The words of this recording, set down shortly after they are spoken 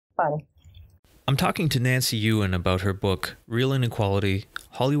fun. I'm talking to Nancy Yuen about her book, Reel Inequality,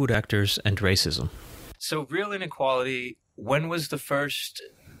 Hollywood Actors and Racism. So Reel Inequality, when was the first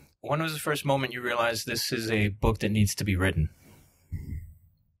moment you realized this is a book that needs to be written?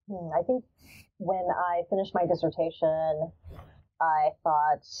 I think when I finished my dissertation, I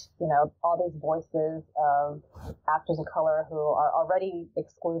thought, all these voices of actors of color who are already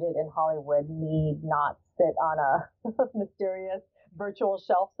excluded in Hollywood need not sit on a mysterious virtual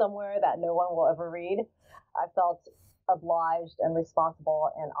shelf somewhere that no one will ever read. I felt obliged and responsible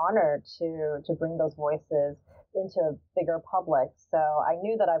and honored to bring those voices into a bigger public. So I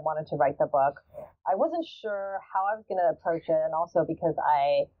knew that I wanted to write the book. I wasn't sure how I was going to approach it, and also because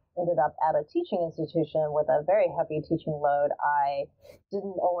I ended up at a teaching institution with a very heavy teaching load, I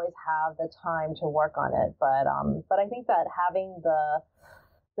didn't always have the time to work on it. But I think that having the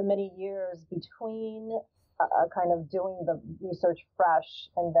many years between kind of doing the research fresh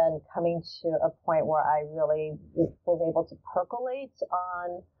and then coming to a point where I really was able to percolate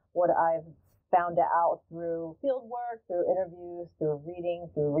on what I've found out through field work, through interviews, through reading,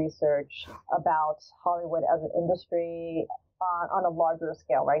 through research about Hollywood as an industry on a larger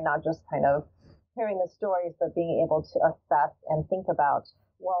scale, right? Not just kind of hearing the stories, but being able to assess and think about,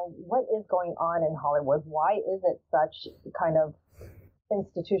 well, what is going on in Hollywood? Why is it such kind of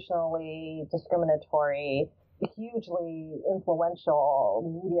institutionally discriminatory, hugely influential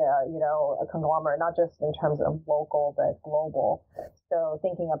media, a conglomerate, not just in terms of local, but global. So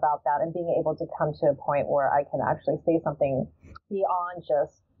thinking about that and being able to come to a point where I can actually say something beyond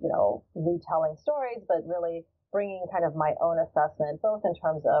just, retelling stories, but really bringing kind of my own assessment, both in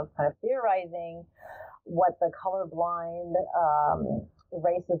terms of kind of theorizing what the colorblind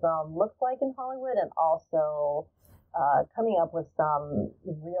racism looks like in Hollywood, and also coming up with some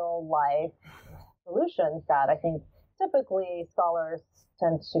real life solutions that I think typically scholars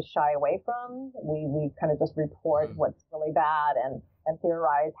tend to shy away from. We kind of just report what's really bad and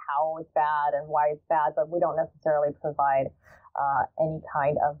theorize how it's bad and why it's bad, but we don't necessarily provide any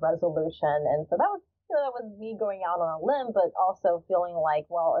kind of resolution. And so that was me going out on a limb, but also feeling like,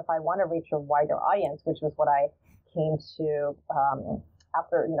 well, if I want to reach a wider audience, which was what I came to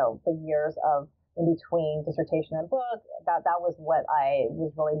after, the years of in between dissertation and book, that was what I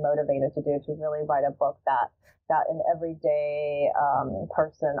was really motivated to do, to really write a book that an everyday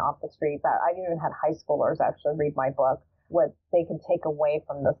person off the street, that I even had high schoolers actually read my book, what they can take away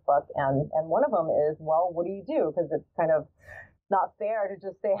from this book. And one of them is, well, what do you do? Because it's kind of not fair to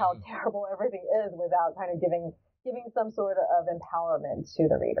just say how terrible everything is without kind of giving some sort of empowerment to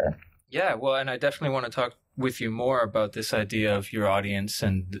the reader. Yeah, well, and I definitely want to talk with you more about this idea of your audience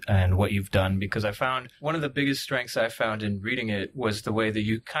and what you've done, because I found one of the biggest strengths I found in reading it was the way that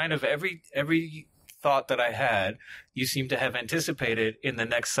you kind of every thought that I had, you seem to have anticipated in the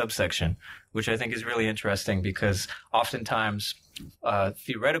next subsection, which I think is really interesting, because oftentimes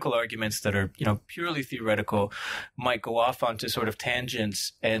theoretical arguments that are, purely theoretical might go off onto sort of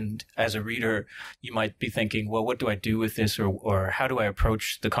tangents. And as a reader, you might be thinking, well, what do I do with this? Or how do I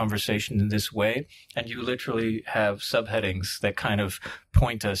approach the conversation in this way? And you literally have subheadings that kind of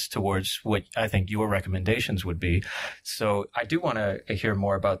point us towards what I think your recommendations would be. So I do want to hear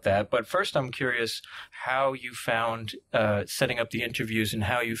more about that. But first, I'm curious how you found setting up the interviews and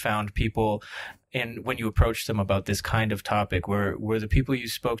how you found people when you approached them about this kind of topic. Were the people you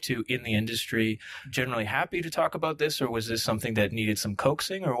spoke to in the industry generally happy to talk about this, or was this something that needed some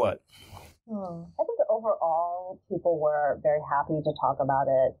coaxing, or what? I think overall people were very happy to talk about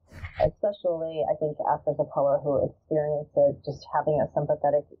it, especially I think actors of color who experience it, just having a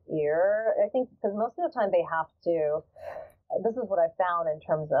sympathetic ear. I think because most of the time they have to, this is what I found in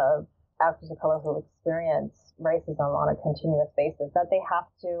terms of actors of color who experience racism on a continuous basis, that they have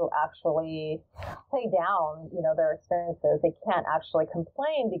to actually play down, their experiences. They can't actually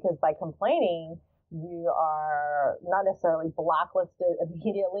complain, because by complaining, you are not necessarily blacklisted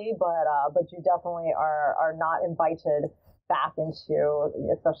immediately, but you definitely are not invited back into,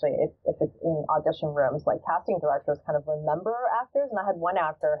 especially if it's in audition rooms. Like, casting directors kind of remember actors, and I had one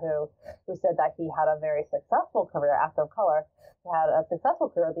actor who said that he had a very successful career, actor of color, had a successful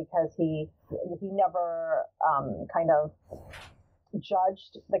career because he never kind of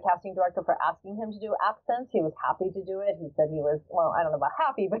judged the casting director for asking him to do accents. He was happy to do it. He said he was, well, I don't know about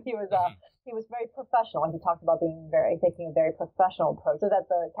happy, but he was he was very professional. He talked about taking a very professional approach so that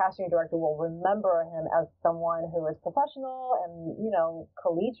the casting director will remember him as someone who is professional and,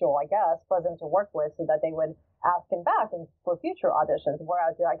 collegial, I guess, pleasant to work with, so that they would ask him back and for future auditions.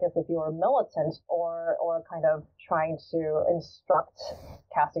 Whereas I guess if you were militant or kind of trying to instruct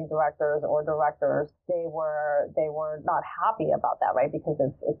casting directors or directors, they were not happy about that, right? Because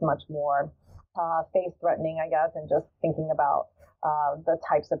it's much more face threatening, I guess, and just thinking about the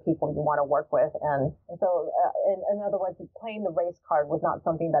types of people you want to work with. And so, in other words, playing the race card was not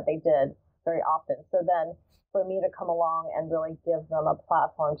something that they did very often. So then for me to come along and really give them a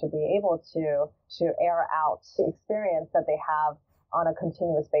platform to be able to air out the experience that they have on a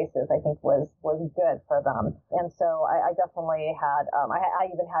continuous basis, I think was good for them. And so I definitely had,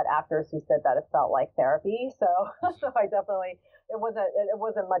 I even had actors who said that it felt like therapy. So I definitely, it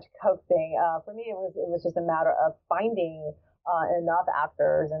wasn't much coaxing. For me, it was just a matter of finding enough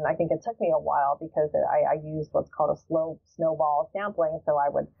actors, and I think it took me a while because I used what's called a slow snowball sampling. So I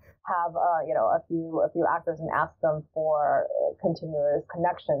would have a few actors and ask them for continuous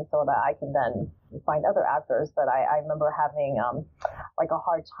connection so that I can then find other actors. But I remember having like a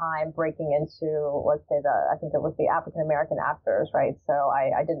hard time breaking into, let's say, I think it was the African American actors, right? So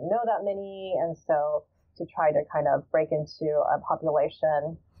I didn't know that many, and so to try to kind of break into a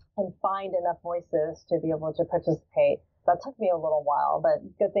population and find enough voices to be able to participate, that took me a little while. But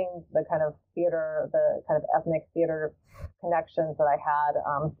good thing the kind of ethnic theater connections that I had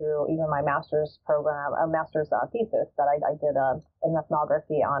through even my master's program, a master's thesis that I did an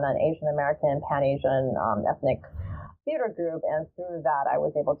ethnography on an Asian American, Pan-Asian ethnic theater group, and through that I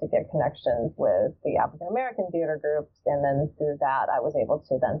was able to get connections with the African American theater groups, and then through that I was able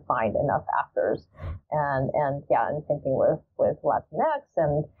to then find enough actors, and thinking with Latinx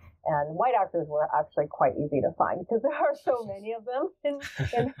and white actors were actually quite easy to find because there are so many of them in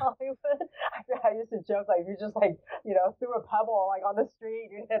Hollywood. I used to joke, like, if you just threw a pebble like on the street,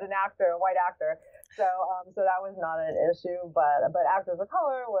 you'd hit a white actor. So that was not an issue, but actors of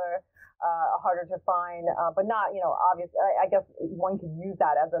color were harder to find, but not, obvious. I guess one could use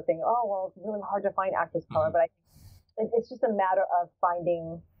that as a thing. Oh, well, it's really hard to find actors of color, but it's just a matter of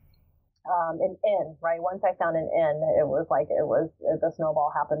finding an in, right? Once I found an in, the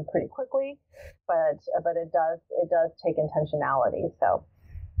snowball happened pretty quickly, but it does take intentionality. So.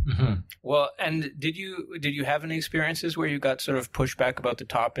 Mm-hmm. Well, and did you have any experiences where you got sort of pushback about the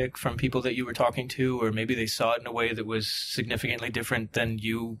topic from people that you were talking to, or maybe they saw it in a way that was significantly different than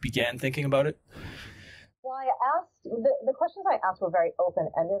you began thinking about it? Well, I asked, the questions I asked were very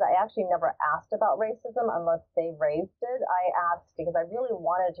open-ended. I actually never asked about racism unless they raised it. I asked because I really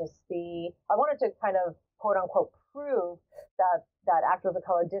wanted to kind of, quote unquote, prove that actors of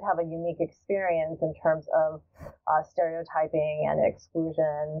color did have a unique experience in terms of stereotyping and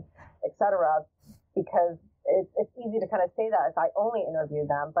exclusion, et cetera, because it's easy to kind of say that if I only interview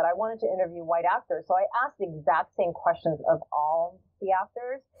them, but I wanted to interview white actors. So I asked the exact same questions of all the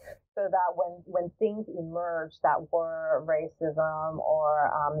actors, so that when things emerged that were racism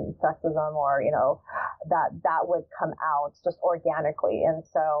or sexism or, that would come out just organically. And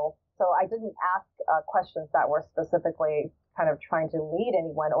so I didn't ask questions that were specifically kind of trying to lead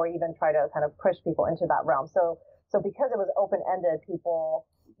anyone or even try to kind of push people into that realm. So because it was open-ended, people,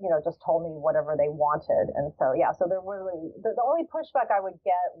 just told me whatever they wanted. And so, so there were the only pushback I would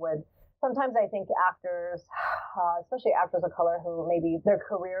get would, sometimes I think actors, especially actors of color who maybe their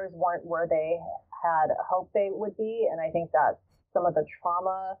careers weren't where they had hoped they would be. And I think that some of the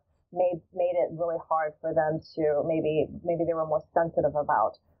trauma made it really hard for them to maybe they were more sensitive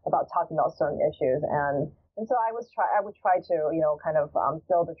about talking about certain issues. And so I would try to, kind of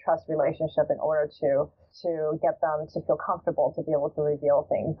build a trust relationship in order to get them to feel comfortable to be able to reveal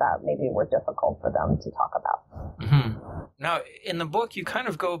things that maybe were difficult for them to talk about. Mm-hmm. Now, in the book, you kind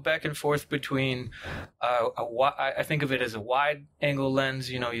of go back and forth between, I think of it as a wide angle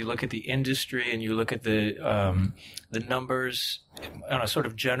lens. You look at the industry and you look at the numbers on a sort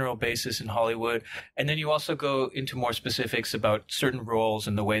of general basis in Hollywood. And then you also go into more specifics about certain roles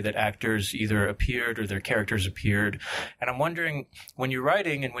and the way that actors either appeared or their characters appeared. And I'm wondering, when you're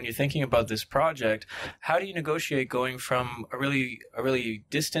writing and when you're thinking about this project, how do you negotiate going from a really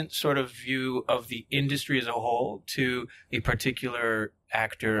distant sort of view of the industry as a whole to a particular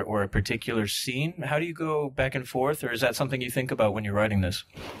actor or a particular scene? How do you go back and forth, or is that something you think about when you're writing this?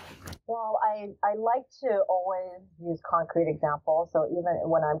 Well, I like to always use concrete examples. So even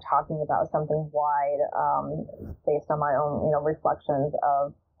when I'm talking about something wide, based on my own, reflections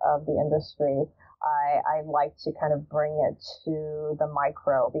of the industry, I like to kind of bring it to the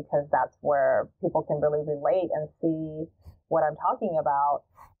micro, because that's where people can really relate and see what I'm talking about.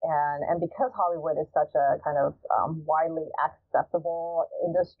 And because Hollywood is such a kind of widely accessible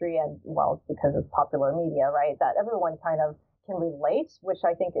industry, and well, it's because it's popular media, right? That everyone kind of can relate, which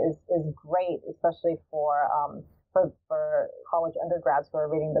I think is great, especially for college undergrads who are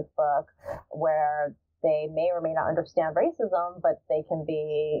reading this book, where they may or may not understand racism, but they can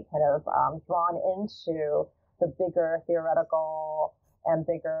be kind of drawn into the bigger theoretical and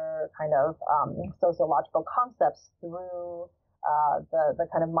bigger kind of sociological concepts through the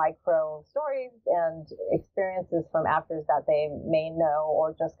kind of micro stories and experiences from actors that they may know,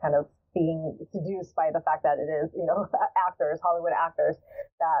 or just kind of being seduced by the fact that it is, actors, Hollywood actors,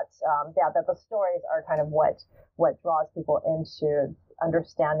 that the stories are kind of what draws people into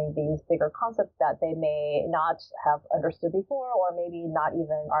understanding these bigger concepts that they may not have understood before, or maybe not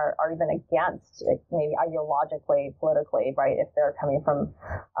even are even against, maybe ideologically, politically, right? If they're coming from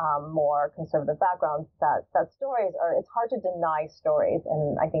more conservative backgrounds, that stories are, it's hard to deny stories.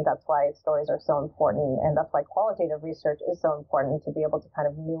 And I think that's why stories are so important. And that's why qualitative research is so important, to be able to kind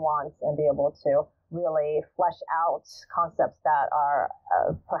of nuance and be able to really flesh out concepts that are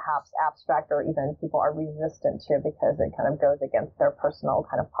perhaps abstract, or even people are resistant to because it kind of goes against their personal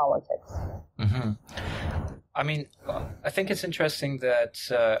kind of politics. Mm-hmm. I mean, I think it's interesting that,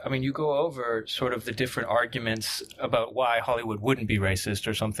 you go over sort of the different arguments about why Hollywood wouldn't be racist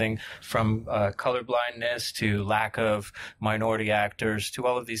or something, from colorblindness to lack of minority actors to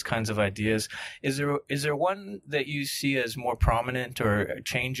all of these kinds of ideas. Is there one that you see as more prominent or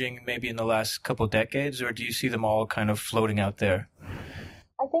changing maybe in the last couple of decades, or do you see them all kind of floating out there?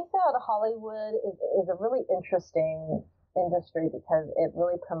 I think that Hollywood is a really interesting industry because it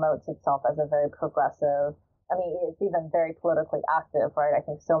really promotes itself as a very progressive. I mean, it's even very politically active, right? I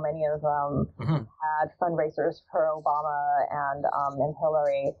think so many of them had fundraisers for Obama and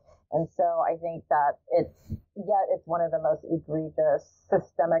Hillary. And so I think that it's one of the most egregious,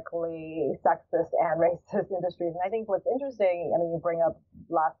 systemically sexist and racist industries. And I think what's interesting, I mean, you bring up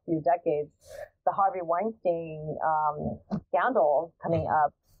last few decades, the Harvey Weinstein scandal coming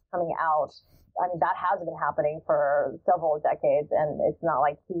out. I mean, that has been happening for several decades, and it's not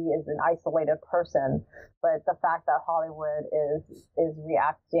like he is an isolated person, but the fact that Hollywood is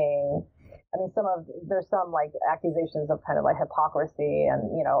reacting. I mean, there's some like accusations of kind of like hypocrisy,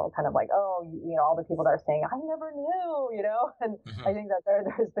 and kind of like, oh, all the people that are saying I never knew, and I think that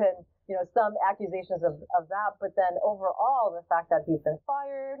there's been some accusations of that, but then overall the fact that he's been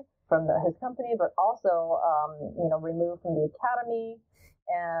fired from his company, but also removed from the Academy.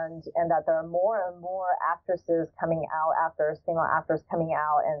 And that there are more and more actresses coming out, female actors coming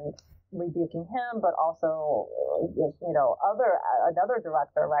out and rebuking him, but also, another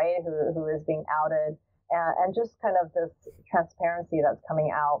director, right, who is being outed, and just kind of this transparency that's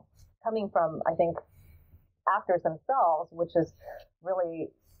coming from, I think, actors themselves, which is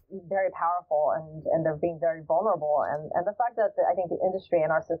really very powerful, and they're being very vulnerable. And the fact that I think the industry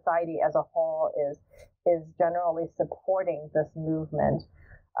and our society as a whole is generally supporting this movement,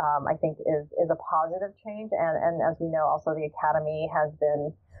 I think is a positive change. And as we know, also the Academy has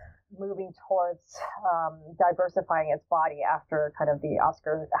been moving towards diversifying its body after kind of the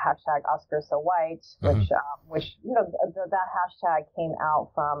hashtag Oscars So White, which that hashtag came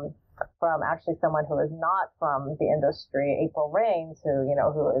out from actually someone who is not from the industry, April Raines, who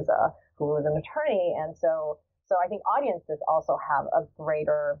is an attorney. And so I think audiences also have a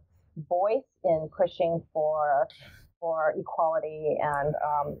greater voice in pushing for equality and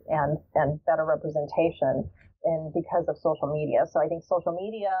better representation, and because of social media. So I think social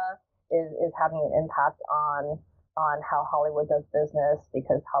media is having an impact on how Hollywood does business,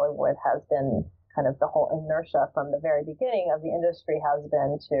 because Hollywood has been kind of, the whole inertia from the very beginning of the industry has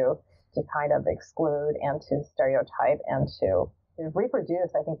been to kind of exclude and to stereotype and to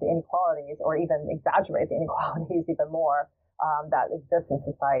reproduce, I think, the inequalities, or even exaggerate the inequalities even more that exist in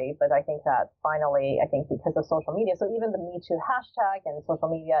society. But I think that finally, because of social media, so even the Me Too hashtag and social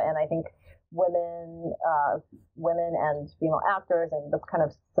media, and I think women and female actors, and this kind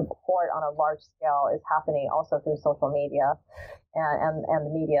of support on a large scale is happening also through social media and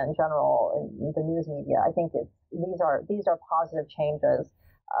the media in general, and the news media. I think these are positive changes.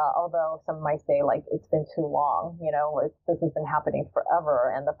 Although some might say, like, it's been too long, this has been happening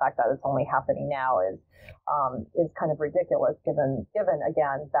forever, and the fact that it's only happening now is kind of ridiculous, given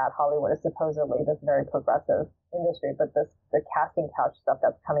again that Hollywood is supposedly this very progressive industry, but the casting couch stuff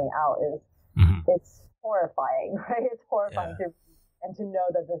that's coming out is it's horrifying, right? It's horrifying to know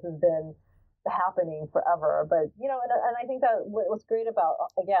that this has been happening forever. But and I think that what's great about,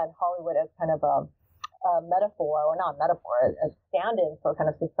 again, Hollywood as kind of a metaphor, or not metaphor, a stand-in for kind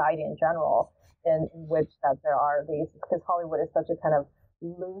of society in general, in which that there are these, because Hollywood is such a kind of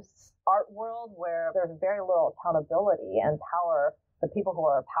loose art world where there's very little accountability and power. The people who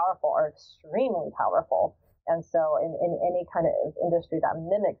are powerful are extremely powerful. And so in any kind of industry that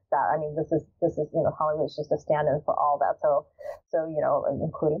mimics that, I mean, this is, Hollywood is just a stand-in for all that. So,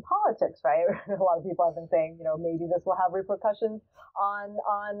 including politics, right? A lot of people have been saying, maybe this will have repercussions on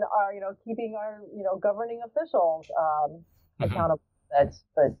our, keeping our, governing officials, accountable.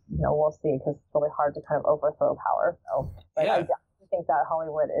 But we'll see, because it's really hard to kind of overthrow power. So, but yeah. I think that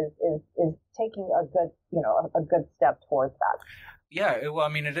Hollywood is taking a good step towards that. Yeah, well, I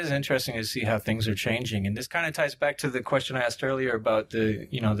mean, it is interesting to see how things are changing. And this kind of ties back to the question I asked earlier about the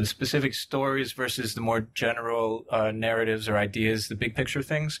specific stories versus the more general narratives or ideas, the big picture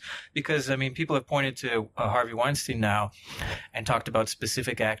things. Because, I mean, people have pointed to Harvey Weinstein now and talked about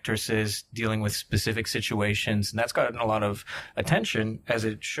specific actresses dealing with specific situations. And that's gotten a lot of attention, as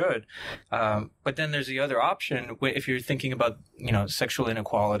it should. But then there's the other option. If you're thinking about, sexual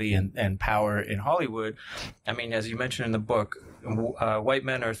inequality and power in Hollywood, I mean, as you mentioned in the book, white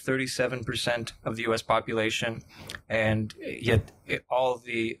men are 37% of the U.S. population, and yet all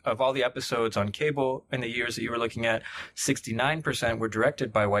the episodes on cable in the years that you were looking at, 69% were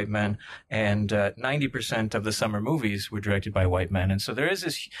directed by white men, and 90% of the summer movies were directed by white men. And so there is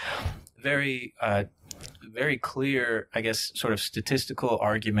this very clear, I guess, sort of statistical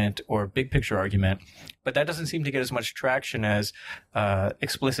argument or big picture argument, but that doesn't seem to get as much traction as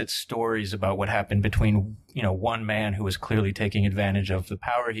explicit stories about what happened between, one man who was clearly taking advantage of the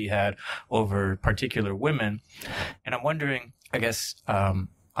power he had over particular women. And I'm wondering, I guess,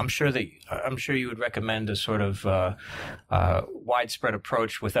 I'm sure you would recommend a sort of widespread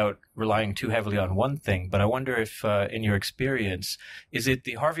approach without relying too heavily on one thing. But I wonder if, in your experience, is it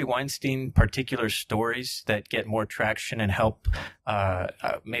the Harvey Weinstein particular stories that get more traction and help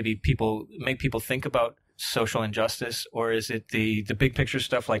maybe make people think about social injustice, or is it the big picture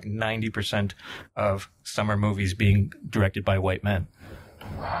stuff like 90% of summer movies being directed by white men?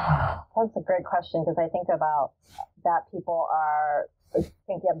 That's a great question, because I think about that people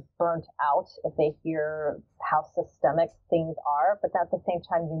get burnt out if they hear how systemic things are, but at the same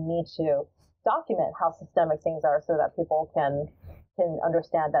time you need to document how systemic things are so that people can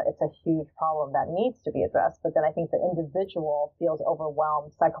understand that it's a huge problem that needs to be addressed. But then I think the individual feels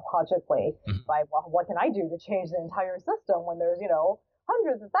overwhelmed psychologically by, well, what can I do to change the entire system when there's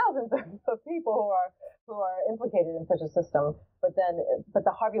hundreds of thousands of people who are implicated in such a system. But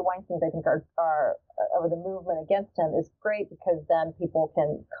the Harvey Weinsteins, I think, are or the movement against him is great, because then people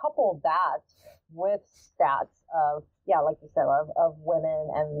can couple that with stats of, like you said, of women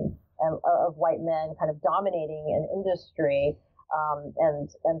and of white men kind of dominating an industry.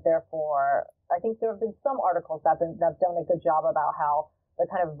 And therefore, I think there have been some articles that have done a good job about how the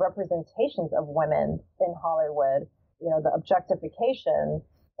kind of representations of women in Hollywood, the objectification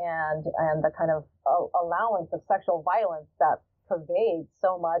and the kind of allowance of sexual violence that pervades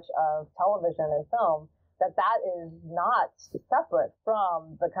so much of television and film, that is not separate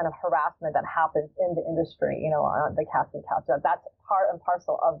from the kind of happening that happens in the industry, on the casting couch. That's part and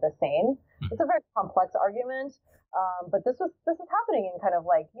parcel of the same. It's a very complex argument, but this is happening in kind of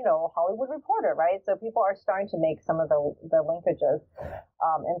like, Hollywood Reporter, right? So people are starting to make some of the linkages.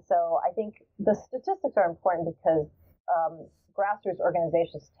 And so I think the statistics are important, because grassroots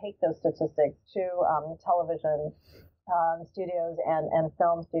organizations take those statistics to television studios and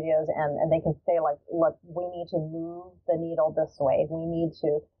film studios, and they can say, like, look, we need to move the needle this way. We need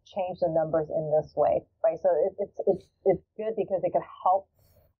to change the numbers in this way, right? So it's good, because it could help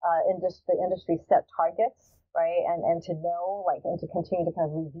the industry set targets, right? And to know, and to continue to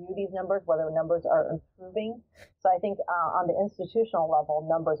kind of review these numbers, whether numbers are improving. So I think on the institutional level,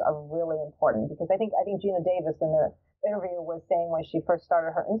 numbers are really important, because I think Gina Davis in the interview was saying when she first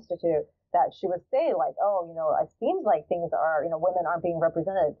started her institute that she would say, like, oh, it seems like things are, women aren't being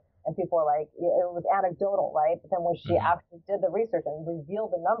represented. And people were like, it was anecdotal, right? But then when she actually did the research and revealed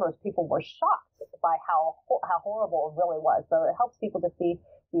the numbers, people were shocked by how horrible it really was. So it helps people to see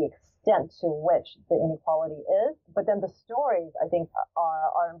the extent to which the inequality is. But then the stories, I think,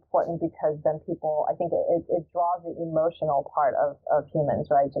 are important, because then people, I think it draws the emotional part of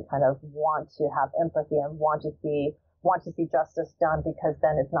humans, right? To kind of want to have empathy and want to see justice done, because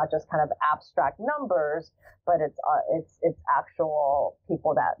then it's not just kind of abstract numbers, but it's actual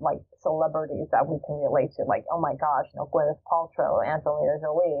people, that, like, celebrities that we can relate to, like, oh my gosh, Gwyneth Paltrow, Angelina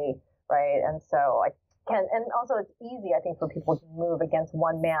Jolie, right? And so I and also it's easy, I think, for people to move against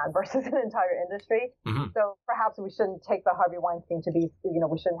one man versus an entire industry. Mm-hmm. So perhaps we shouldn't take the Harvey Weinstein to be,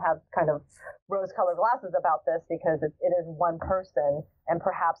 we shouldn't have kind of rose-colored glasses about this, because it is one person, and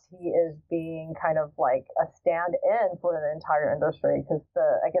perhaps he is being kind of like a stand-in for an entire industry, because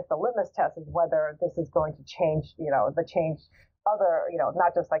I guess the litmus test is whether this is going to change, change other,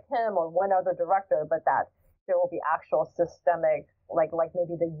 not just like him or one other director, but that there will be actual systemic, like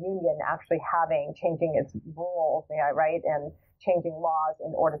maybe the union actually changing its rules, right, and changing laws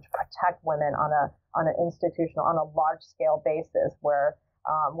in order to protect women on an institutional, on a large scale basis, where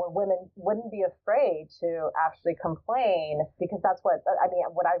women wouldn't be afraid to actually complain, because that's what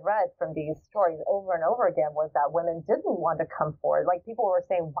I read from these stories over and over again was that women didn't want to come forward. Like, people were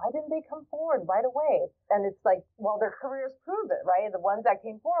saying, why didn't they come forward right away? And it's like, well, their careers prove it, right? The ones that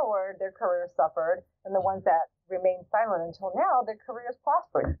came forward, their careers suffered, and the ones that remained silent until now, their careers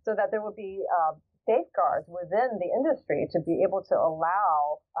prospered. So that there would be safeguards within the industry to be able to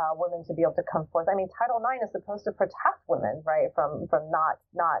allow women to be able to come forth. I mean, Title IX is supposed to protect women, right, from not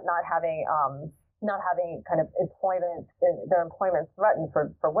having kind of their employment threatened for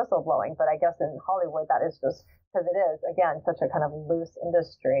whistleblowing. But I guess in Hollywood, that is just because it is, again, such a kind of loose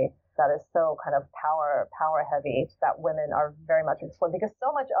industry that is so kind of power heavy, that women are very much exploited, because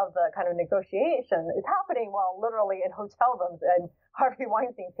so much of the kind of negotiation is happening literally in hotel rooms and Harvey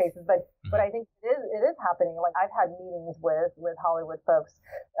Weinstein cases, but I think it is happening. Like, I've had meetings with Hollywood folks,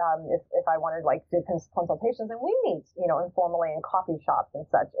 if I wanted do consultations, and we meet, informally in coffee shops and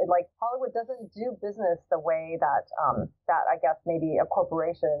such. Hollywood doesn't do business the way that I guess maybe a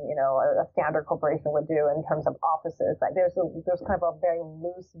corporation, a standard corporation would do in terms of offices. Like, there's kind of a very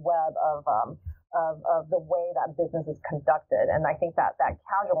loose web of the way that business is conducted. And I think that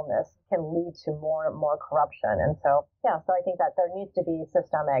casualness can lead to more and more corruption. And so I think that there needs to be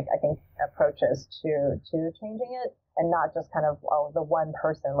systemic, approaches to changing it, and not just kind of, the one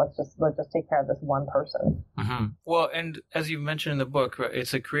person, let's just take care of this one person. Mm-hmm. Well, and as you mentioned in the book, right,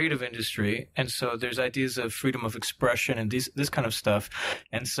 it's a creative industry, and so there's ideas of freedom of expression and this kind of stuff.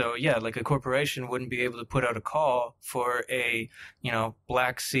 And so, like a corporation wouldn't be able to put out a call for a,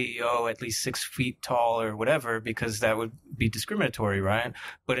 black CEO at least 6 feet tall or whatever, because that would be discriminatory, right?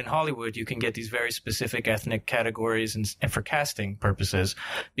 But in Hollywood, you can get these very specific ethnic categories and for casting purposes,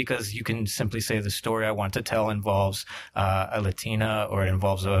 because you can simply say the story I want to tell involves a Latina, or it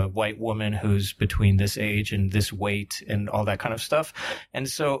involves a white woman who's between this age and this weight and all that kind of stuff. And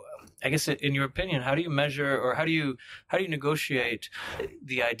so I guess in your opinion, how do you measure, or how do you negotiate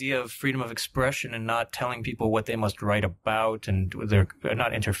the idea of freedom of expression and not telling people what they must write about, and they're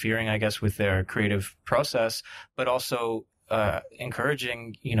not interfering, I guess, with their creative process, but also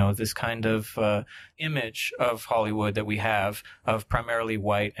encouraging, this kind of image of Hollywood that we have, of primarily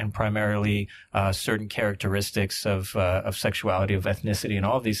white and primarily certain characteristics of sexuality, of ethnicity, and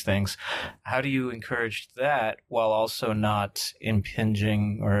all of these things. How do you encourage that while also not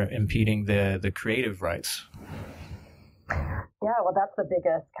impinging or impeding the creative rights? Yeah, well, that's the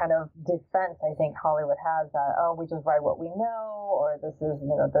biggest kind of defense I think Hollywood has, that, we just write what we know, or this is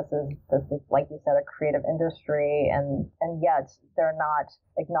like you said, a creative industry, and yet they're not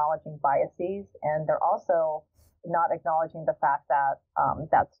acknowledging biases, and they're also not acknowledging the fact that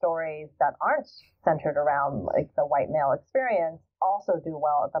that stories that aren't centered around the white male experience also do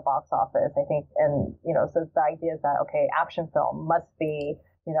well at the box office, I think. And so the idea is that, okay, action film must be,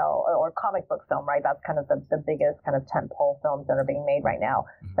 or comic book film, right? That's kind of the biggest kind of tentpole films that are being made right now,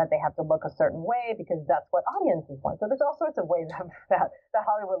 that they have to look a certain way because that's what audiences want. So there's all sorts of ways that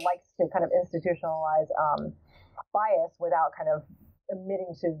Hollywood likes to kind of institutionalize bias without kind of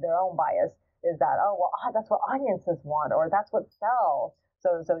admitting to their own bias, is that, that's what audiences want, or that's what sells.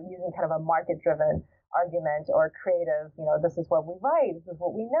 So using kind of a market-driven argument or creative, this is what we write, this is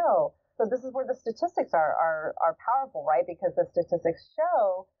what we know. So this is where the statistics are powerful, right? Because the statistics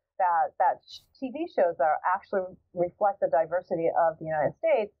show that TV shows that actually reflect the diversity of the United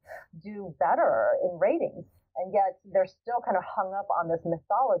States do better in ratings. And yet they're still kind of hung up on this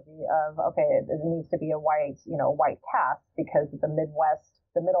mythology of, okay, it needs to be a white cast because the Midwest,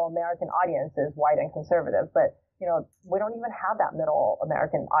 the middle American audience is white and conservative. But, we don't even have that middle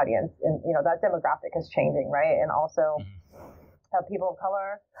American audience, and, that demographic is changing, right? And also, people of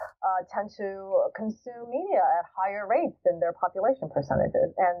color tend to consume media at higher rates than their population percentages.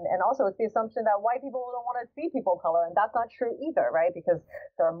 And also it's the assumption that white people don't want to see people of color, and that's not true either, right? Because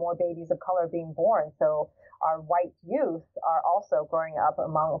there are more babies of color being born. So our white youth are also growing up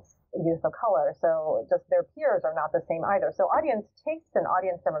amongst youth of color. So just their peers are not the same either. So audience tastes and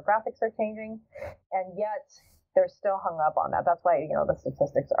audience demographics are changing. And yet they're still hung up on that. That's why, the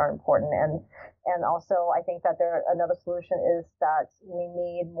statistics are important. And also, I think that another solution is that we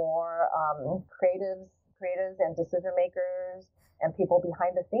need more creatives and decision makers and people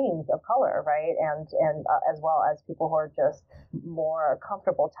behind the scenes of color, right? And as well as people who are just more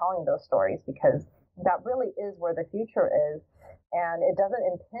comfortable telling those stories, because that really is where the future is. And it doesn't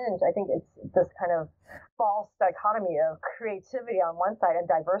impinge. I think it's this kind of false dichotomy of creativity on one side and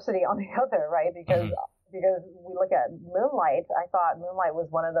diversity on the other, right? Because we look at Moonlight. I thought Moonlight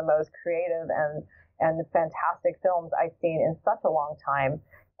was one of the most creative and fantastic films I've seen in such a long time.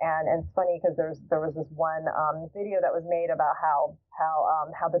 And it's funny because there was this one video that was made about how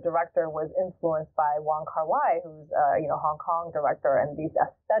the director was influenced by Wong Kar-wai, who's Hong Kong director, and these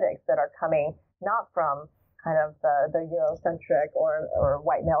aesthetics that are coming not from kind of the Eurocentric or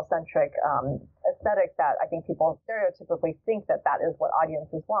white male-centric aesthetic that I think people stereotypically think that is what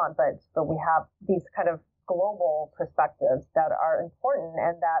audiences want, but we have these kind of global perspectives that are important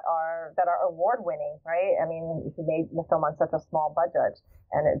and that are award-winning, right? I mean, he made the film on such a small budget,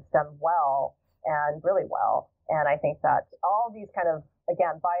 and it's done well and really well. And I think that all these kind of,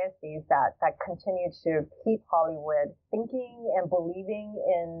 again, biases that continue to keep Hollywood thinking and believing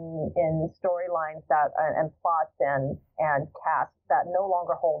in storylines and plots and casts that no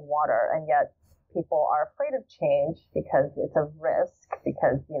longer hold water, and yet people are afraid of change because it's a risk,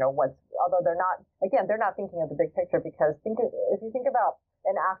 because although they're not thinking of the big picture, because if you think about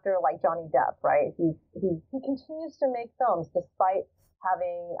an actor like Johnny Depp, right? He continues to make films despite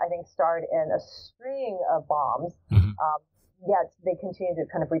having, I think, starred in a string of bombs. Yet they continue to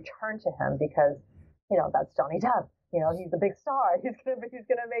kind of return to him because, that's Johnny Depp. He's a big star. He's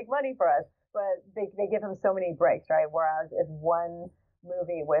gonna make money for us. But they give him so many breaks, right? Whereas if one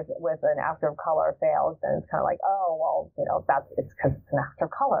movie with an actor of color fails, then it's kind of like, oh, well, it's because it's an actor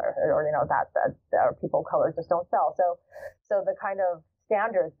of color, or that people of color just don't sell. So the kind of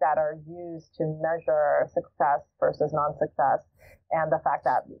standards that are used to measure success versus non-success, and the fact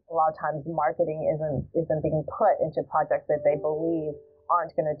that a lot of times marketing isn't being put into projects that they believe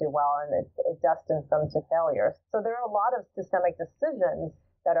aren't going to do well, and it destines them to failure. So there are a lot of systemic decisions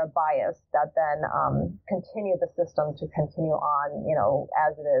that are biased that then continue the system to continue on,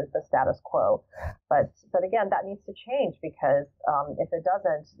 as it is, the status quo. But again, that needs to change, because if it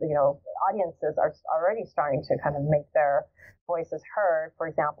doesn't, audiences are already starting to kind of make their voices heard.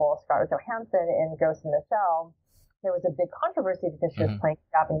 For example, Scarlett Johansson in Ghost in the Shell, there was a big controversy because she was playing a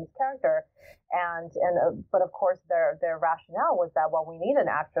Japanese character, but of course their rationale was that, well, we need an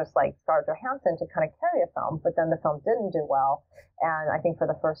actress like Scarlett Johansson to kind of carry a film, but then the film didn't do well, and I think for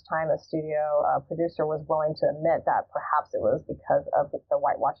the first time a studio producer was willing to admit that perhaps it was because of the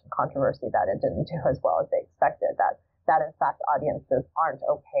whitewashing controversy that it didn't do as well as they expected, that in fact audiences aren't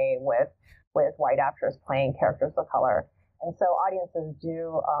okay with white actors playing characters of color. And so audiences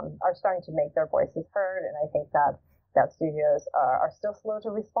are starting to make their voices heard, and I think that studios are still slow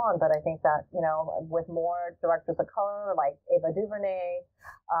to respond. But I think that, with more directors of color like Ava DuVernay,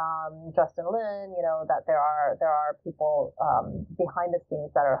 Justin Lin, that there are people behind the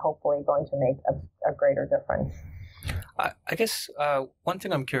scenes that are hopefully going to make a greater difference. I guess one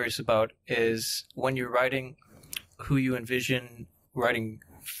thing I'm curious about is when you're writing, who you envision writing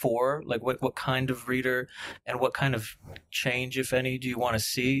for, like what kind of reader and what kind of change, if any, do you want to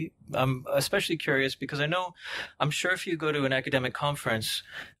see? I'm especially curious because I'm sure if you go to an academic conference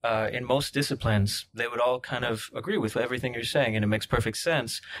in most disciplines, they would all kind of agree with everything you're saying, and it makes perfect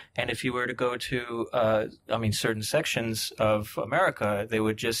sense. And if you were to go to, certain sections of America, they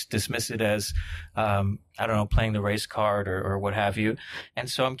would just dismiss it as, playing the race card or what have you. And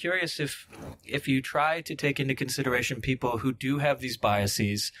so I'm curious if you try to take into consideration people who do have these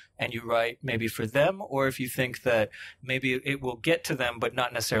biases and you write maybe for them, or if you think that maybe it will get to them, but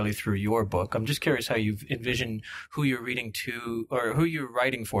not necessarily through your book. I'm just curious how you envision who you're reading to, or who you're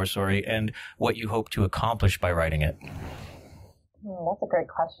writing for, and what you hope to accomplish by writing it. That's a great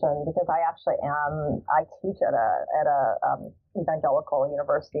question, because I teach at a evangelical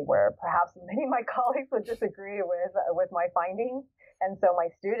university where perhaps many of my colleagues would disagree with my findings. And so my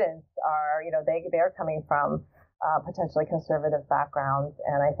students are, they're coming from potentially conservative backgrounds,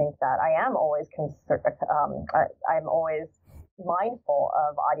 and I think that I am always I'm always mindful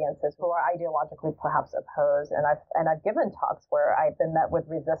of audiences who are ideologically perhaps opposed, and I've given talks where I've been met with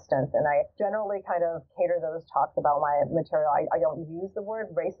resistance, and I generally kind of cater those talks about my material. I don't use the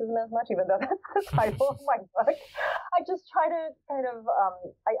word racism as much, even though that's the title of my book. I just try to kind of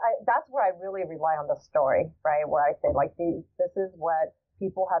that's where I really rely on the story, right? Where I say, like, this is what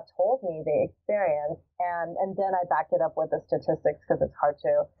people have told me they experience, and then I back it up with the statistics, because it's hard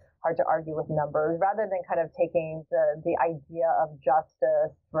to hard to argue with numbers, rather than kind of taking the idea of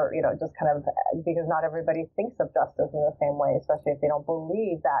justice for, just kind of, because not everybody thinks of justice in the same way, especially if they don't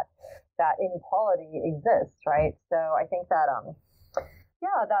believe that inequality exists, right? So I think that, I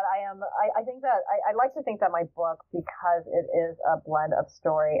think that I like to think that my book, because it is a blend of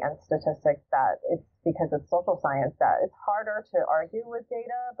story and statistics, that it's because it's social science, that it's harder to argue with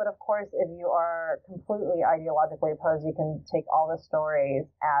data. But of course, if you are completely ideologically opposed, you can take all the stories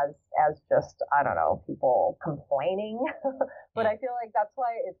as just, I don't know, people complaining. But I feel like that's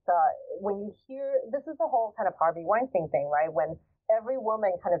why it's, when you hear, this is the whole kind of Harvey Weinstein thing, right? When every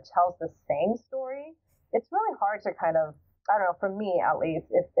woman kind of tells the same story, it's really hard to kind of, I don't know, for me at least,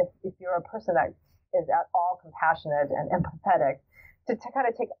 if you're a person that is at all compassionate and empathetic, to kind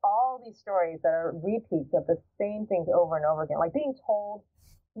of take all these stories that are repeats of the same things over and over again, like being told,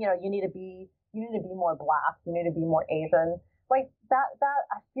 you need to be more Black, you need to be more Asian, like that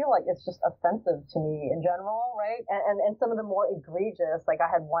I feel like it's just offensive to me in general, right? And some of the more egregious, like I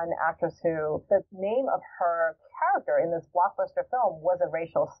had one actress who, the name of her character in this blockbuster film was a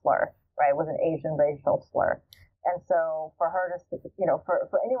racial slur, right? It was an Asian racial slur. And so for her to,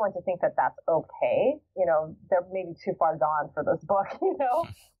 for anyone to think that that's okay, they're maybe too far gone for this book,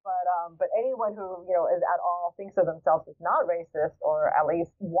 but anyone who, is at all thinks of themselves as not racist, or at least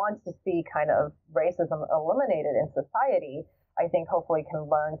wants to see kind of racism eliminated in society, I think hopefully can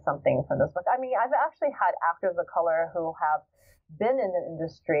learn something from this book. I mean, I've actually had actors of color who have been in the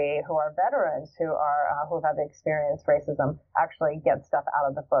industry, who are veterans, who have experienced racism, actually get stuff out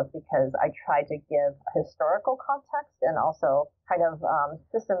of the book, because I try to give historical context and also kind of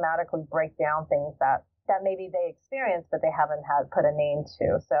systematically break down things that maybe they experienced but they haven't had put a name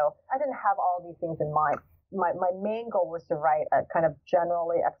to. So I didn't have all these things in mind. My main goal was to write a kind of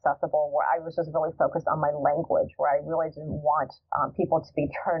generally accessible, where I was just really focused on my language, where I really didn't want people to be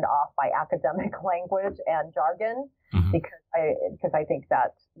turned off by academic language and jargon, because I think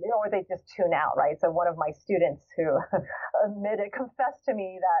that, or they just tune out, right? So one of my students who confessed to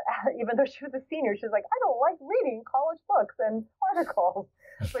me that even though she was a senior, she's like, I don't like reading college books and articles.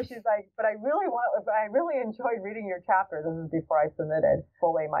 But she's like, but I really enjoyed reading your chapter. This is before I submitted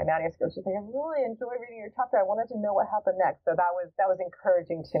fully my manuscript. She's like, I really enjoyed reading your chapter. I wanted to know what happened next. So that was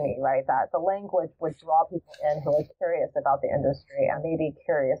encouraging to me, right? That the language would draw people in who are curious about the industry and maybe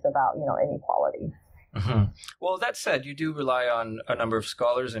curious about, inequality. Mm-hmm. Well, that said, you do rely on a number of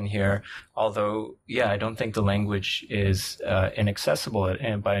scholars in here, although, I don't think the language is inaccessible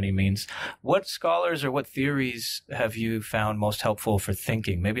by any means. What scholars or what theories have you found most helpful for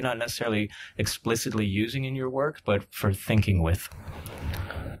thinking? Maybe not necessarily explicitly using in your work, but for thinking with.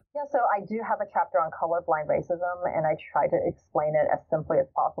 Yeah, so I do have a chapter on colorblind racism, and I try to explain it as simply as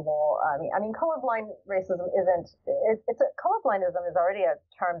possible. I mean, colorblind racism colorblindism is already a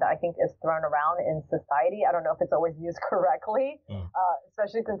term that I think is thrown around in society. I don't know if it's always used correctly,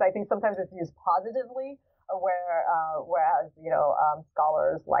 especially since I think sometimes it's used positively, whereas,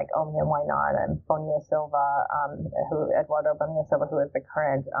 scholars like Omnia Wainan and Bonilla Silva, Eduardo Bonilla Silva, who is the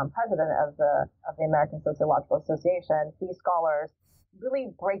current president of the American Sociological Association, these scholars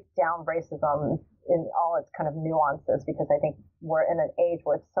really break down racism in all its kind of nuances, because I think we're in an age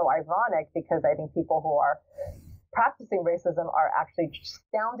where it's so ironic, because I think people who are practicing racism are actually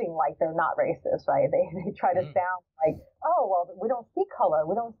sounding like they're not racist, right? They try to sound like, oh, well, we don't see color,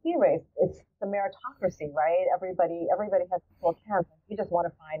 we don't see race. It's the meritocracy, right? Everybody has equal chance. We just want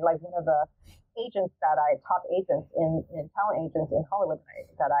to find, like, one of the agents top agents in talent agents in Hollywood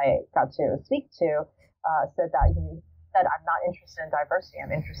that I got to speak to, said I'm not interested in diversity.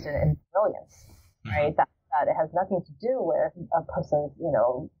 I'm interested in brilliance, right? That it has nothing to do with a person's,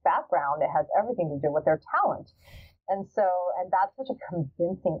 background. It has everything to do with their talent. And that's such a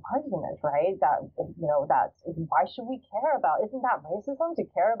convincing argument, right? That, why should we care about, isn't that racism to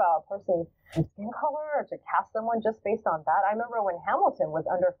care about a person's skin color, or to cast someone just based on that? I remember when Hamilton was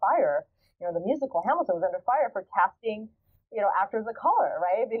under fire, the musical Hamilton was under fire for casting, actors of color,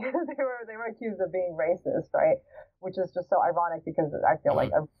 right? Because they were accused of being racist, right? Which is just so ironic, because I feel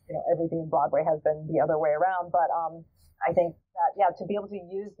like, everything in Broadway has been the other way around. But I think that, to be able to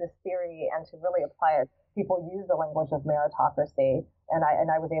use this theory and to really apply it, people use the language of meritocracy, and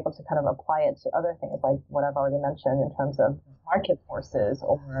I was able to kind of apply it to other things, like what I've already mentioned in terms of market forces,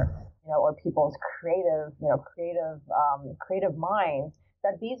 or people's creative minds,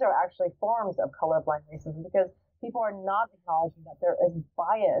 that these are actually forms of colorblind racism, because people are not acknowledging that there is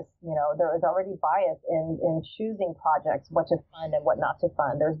bias. There is already bias in choosing projects, what to fund and what not to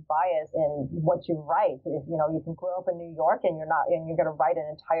fund. There's bias in what you write. If, you can grow up in New York and you're going to write an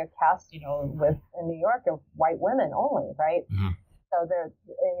entire cast, in New York of white women only, right? Mm-hmm. So there's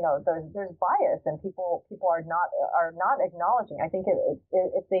bias, and people are not acknowledging. I think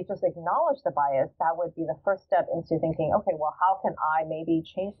if they just acknowledge the bias, that would be the first step into thinking, okay, well, how can I maybe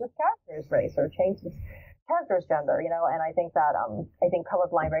change this character's race or change this character's gender? And I think that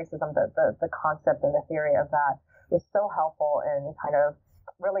colorblind racism, the concept and the theory of that is so helpful in kind of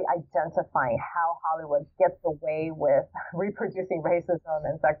really identifying how Hollywood gets away with reproducing racism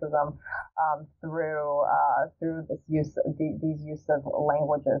and sexism through these use of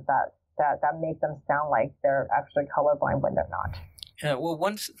languages that make them sound like they're actually colorblind when they're not. Yeah, well,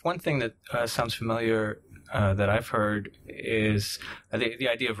 one thing that sounds familiar that I've heard is the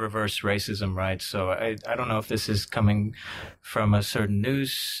idea of reverse racism, right? So I don't know if this is coming from a certain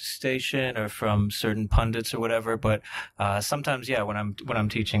news station or from certain pundits or whatever, but sometimes, yeah, when I'm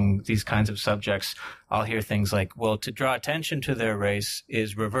teaching these kinds of subjects, I'll hear things like, well, to draw attention to their race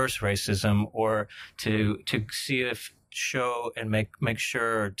is reverse racism, or to see if show and make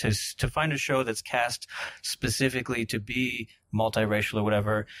sure to find a show that's cast specifically to be multiracial or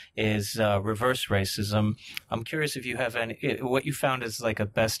whatever is reverse racism. I'm curious if you have what you found is like a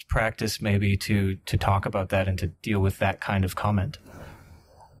best practice maybe to talk about that and to deal with that kind of comment.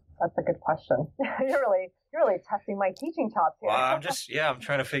 That's a good question. You're really testing my teaching chops here. Well, I'm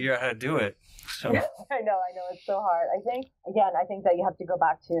trying to figure out how to do it. So I know it's so hard. I think that you have to go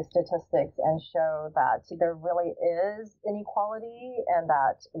back to statistics and show that there really is inequality and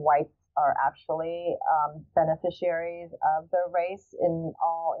that whites are actually beneficiaries of the race in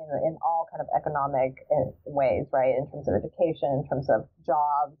all kind of economic ways, right? In terms of education, in terms of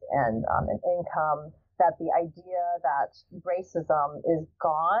jobs and income. That the idea that racism is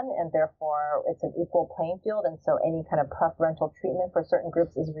gone and therefore it's an equal playing field, and so any kind of preferential treatment for certain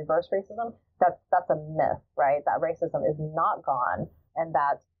groups is reverse racism. That's a myth, right? That racism is not gone, and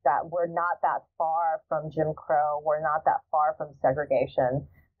that we're not that far from Jim Crow, we're not that far from segregation.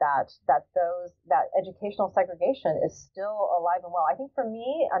 That educational segregation is still alive and well. I think for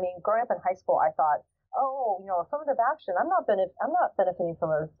me, growing up in high school, I thought, affirmative action. I'm not benefiting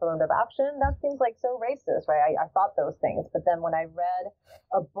from affirmative action. That seems like so racist, right? I thought those things, but then when I read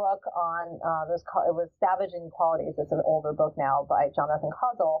a book on it was Savage Inequalities. It's an older book now by Jonathan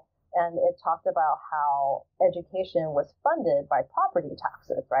Kozol, and it talked about how education was funded by property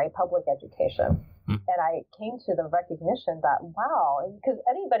taxes, right? Public education. And I came to the recognition that, wow, because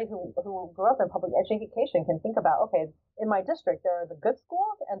anybody who grew up in public education can think about, okay, in my district, there are the good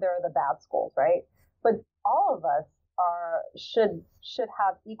schools and there are the bad schools, right? But all of us should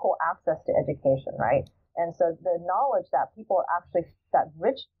have equal access to education, right? And so the knowledge that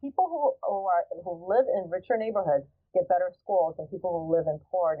rich people who live in richer neighborhoods get better schools than people who live in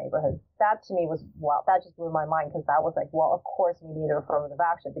poor neighborhoods. That to me was, wow, that just blew my mind, because that was like, well, of course we need affirmative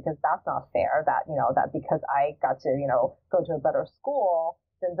action, because that's not fair that because I got to, go to a better school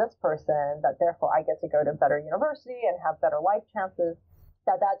than this person, that therefore I get to go to a better university and have better life chances.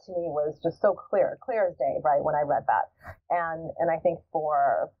 That to me was just so clear as day, right, when I read that. And I think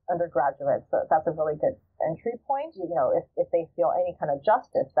for undergraduates, that's a really good entry point. If they feel any kind of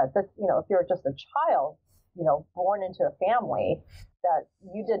justice, that this, if you're just a child, born into a family, that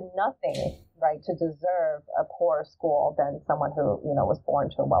you did nothing, right, to deserve a poorer school than someone who, was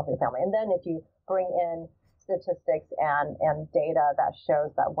born to a wealthy family. And then if you bring in statistics and data that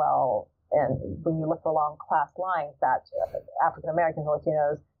shows that, well, and when you look along class lines, that African Americans,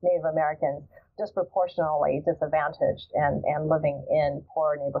 Latinos, Native Americans disproportionately disadvantaged and living in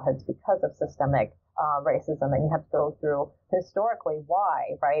poor neighborhoods because of systemic racism, and you have to go through historically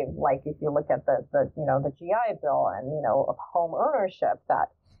why, right? Like if you look at the GI Bill and of home ownership,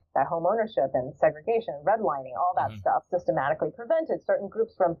 that home ownership and segregation, redlining, all that stuff systematically prevented certain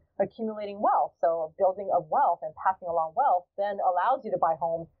groups from accumulating wealth. So building of wealth and passing along wealth then allows you to buy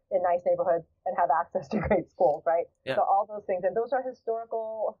homes in nice neighborhoods and have access to great schools, right? Yeah. So all those things, and those are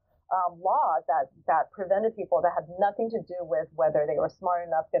historical laws that prevented people, that had nothing to do with whether they were smart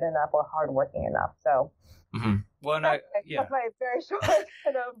enough, good enough, or hardworking enough. So well, that's my very short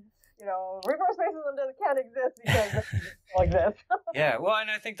kind of, reverse racism can't exist because like this. Yeah, well,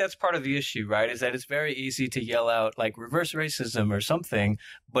 and I think that's part of the issue, right? Is that it's very easy to yell out like reverse racism or something,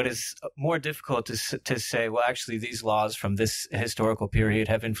 but it's more difficult to say, well, actually, these laws from this historical period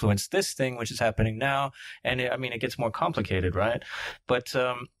have influenced this thing, which is happening now. And it gets more complicated, right? But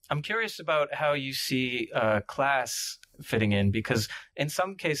I'm curious about how you see class fitting in, because in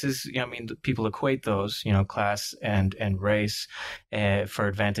some cases, people equate those, class and race for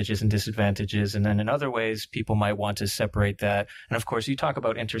advantages and disadvantages. And then in other ways, people might want to separate that. And of course, you talk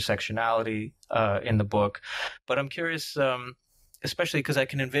about intersectionality in the book, but I'm curious, especially because I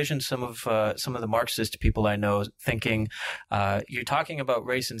can envision some of the Marxist people I know thinking, you're talking about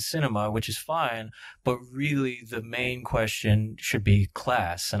race in cinema, which is fine, but really the main question should be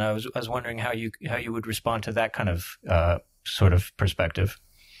class. And I was wondering how you would respond to that kind of sort of perspective.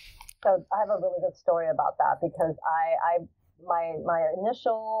 So I have a really good story about that, because my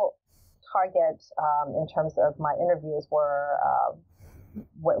initial target in terms of my interviews were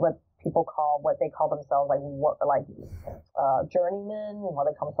what they call themselves journeymen, what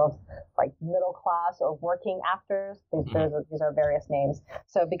they call themselves like middle class or working actors. These are various names.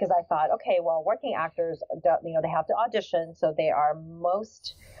 So because I thought, okay, well, working actors, they have to audition, so they are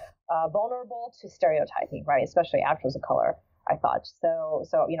most vulnerable to stereotyping, right? Especially actors of color, I thought. So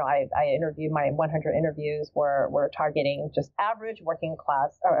I interviewed, my 100 interviews were targeting just average working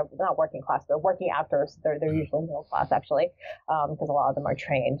class, or not working class, but working actors. They're usually middle class, actually, because a lot of them are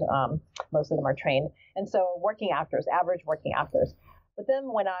trained. Most of them are trained. And so working actors, average working actors. But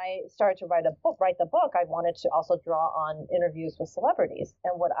then when I started to write the book, I wanted to also draw on interviews with celebrities.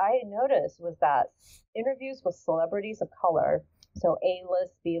 And what I noticed was that interviews with celebrities of color, so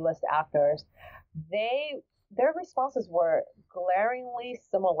A-list, B-list actors, their responses were glaringly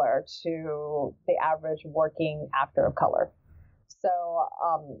similar to the average working actor of color. So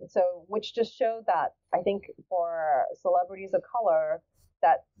which just showed that I think for celebrities of color,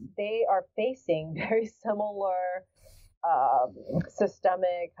 that they are facing very similar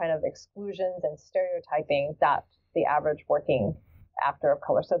systemic kind of exclusions and stereotyping that the average working actor of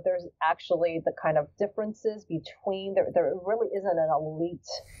color. So there's actually the kind of differences between, there really isn't an elite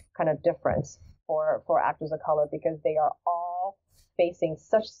kind of difference for actors of color, because they are all facing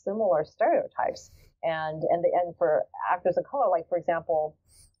such similar stereotypes. And for actors of color, like for example,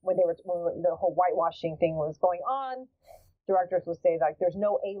 when the whole whitewashing thing was going on, directors would say like there's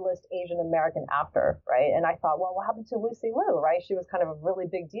no A-list Asian American actor, right? And I thought, well, what happened to Lucy Liu, right? She was kind of a really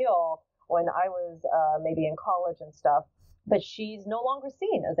big deal when I was maybe in college and stuff. But she's no longer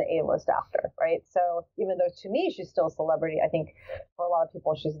seen as an A-list actor, right? So even though to me she's still a celebrity, I think for a lot of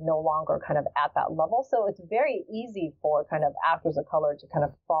people she's no longer kind of at that level. So it's very easy for kind of actors of color to kind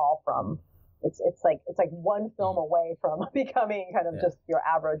of fall from. It's like one film away from becoming kind of just your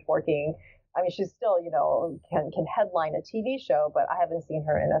average working. I mean, she's still can headline a TV show, but I haven't seen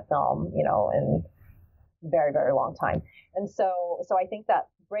her in a film in a very, very long time. And so I think that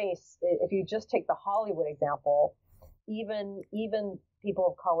race, if you just take the Hollywood example, even people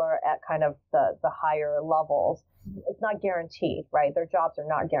of color at kind of the higher levels, it's not guaranteed, right? Their jobs are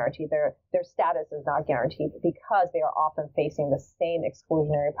not guaranteed. Their status is not guaranteed, because they are often facing the same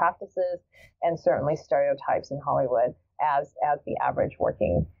exclusionary practices and certainly stereotypes in Hollywood as the average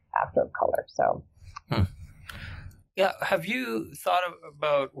working actor of color. So. Yeah. Have you thought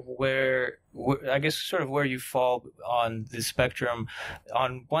about where I guess sort of where you fall on the spectrum?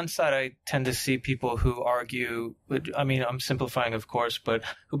 On one side, I tend to see people who argue, I mean, I'm simplifying, of course, but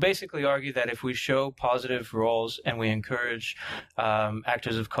who basically argue that if we show positive roles and we encourage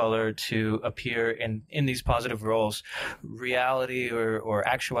actors of color to appear in these positive roles, reality or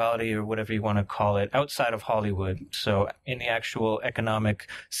actuality or whatever you want to call it, outside of Hollywood, so in the actual economic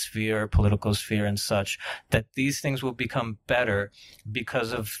sphere, political sphere and such, that these things will become better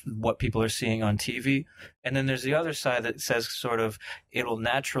because of what people are seeing on TV. And then there's the other side that says sort of it'll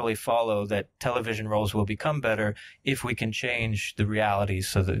naturally follow that television roles will become better if we can change the realities,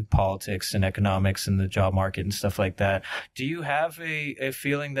 so the politics and economics and the job market and stuff like that. Do you have a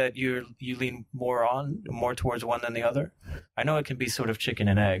feeling that you lean more towards one than the other? I know it can be sort of chicken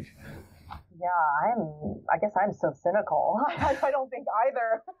and egg. Yeah, I guess I'm so cynical. I don't think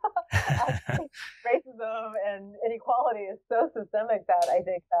either. I think racism and inequality is so systemic that I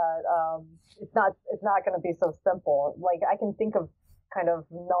think that it's not going to be so simple. Like I can think of kind of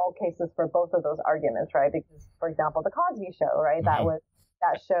null cases for both of those arguments, right? Because, for example, the Cosby Show, right? Mm-hmm.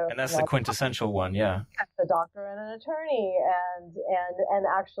 That show, and that's the quintessential one, yeah. The doctor and an attorney, and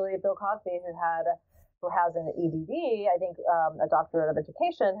actually Bill Cosby, who has an EDD, I think a doctorate of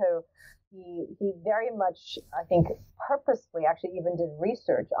education, who he very much, I think, purposefully actually even did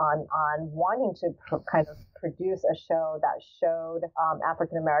research on wanting to kind of produce a show that showed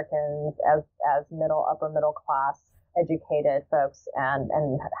African Americans as upper middle class educated folks and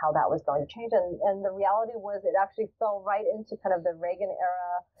how that was going to change. And the reality was it actually fell right into kind of the Reagan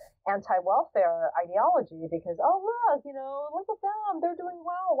era anti-welfare ideology, because, oh, look at them. They're doing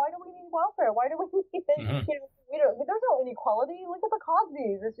well. Why do we need welfare? Why do we need it? Mm-hmm. There's no inequality. Look at the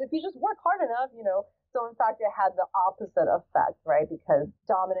Cosbys. If you just work hard enough, So in fact, it had the opposite effect, right? Because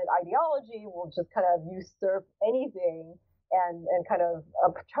dominant ideology will just kind of usurp anything and kind of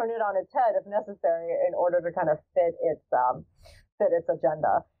turn it on its head if necessary in order to kind of fit fit its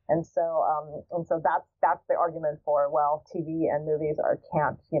agenda. And so that's the argument for, well, TV and movies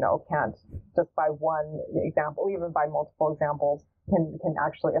can't just by one example, even by multiple examples, can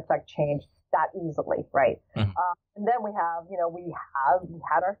actually affect change that easily, right? Mm-hmm. And then we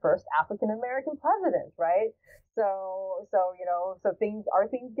had our first African American president, right? So things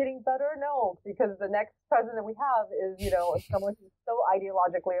getting better? No, because the next president we have is someone who's so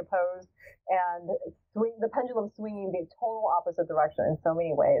ideologically opposed and the pendulum swinging the total opposite direction in so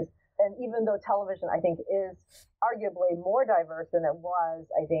many ways. And even though television, I think, is arguably more diverse than it was,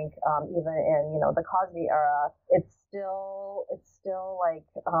 I think, even in the Cosby era, it's still like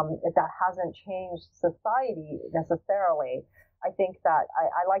that hasn't changed society necessarily. I think that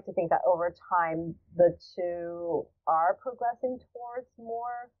I like to think that over time the two are progressing towards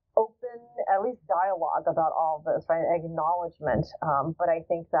more open, at least dialogue about all of this, right? Acknowledgement. But I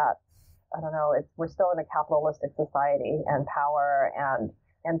think that we're still in a capitalistic society, and power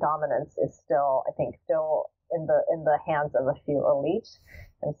and dominance is still in the hands of a few elite.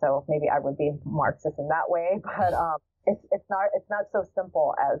 And so maybe I would be Marxist in that way, but it's not so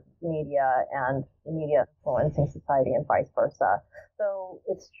simple as media and media influencing society and vice versa. So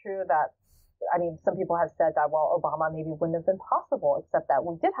it's true that, some people have said that, well, Obama maybe wouldn't have been possible, except that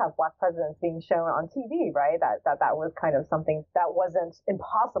we did have black presidents being shown on TV, right? That was kind of something that wasn't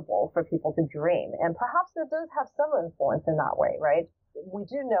impossible for people to dream. And perhaps it does have some influence in that way, right? We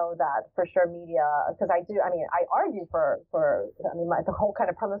do know that for sure media, because I argue the whole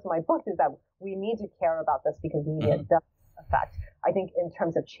kind of premise of my book is that we need to care about this because media does affect. I think in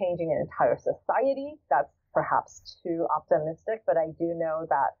terms of changing an entire society, that's perhaps too optimistic, but I do know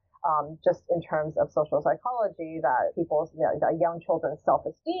that just in terms of social psychology, that people's, that young children's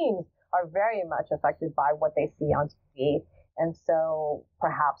self-esteem are very much affected by what they see on TV. And so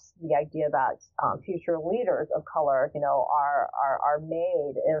perhaps the idea that future leaders of color, are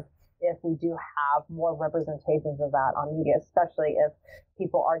made if we do have more representations of that on media, especially if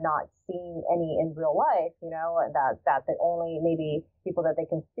people are not seeing any in real life, and that the only maybe people that they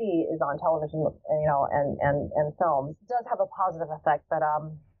can see is on television, and films, does have a positive effect. But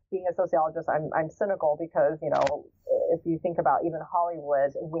being a sociologist, I'm cynical because, if you think about even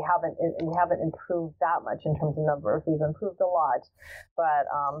Hollywood, we haven't improved that much in terms of numbers. We've improved a lot, but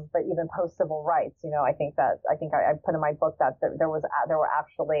even post civil rights, I think I put in my book that there were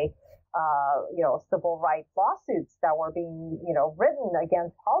actually civil rights lawsuits that were being written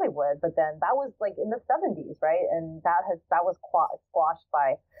against Hollywood, but then that was like in the 70s, right? And that was squashed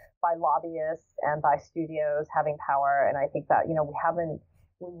by lobbyists and by studios having power. And I think that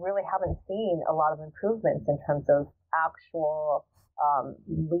we really haven't seen a lot of improvements in terms of actual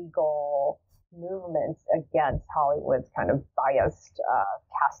legal movements against Hollywood's kind of biased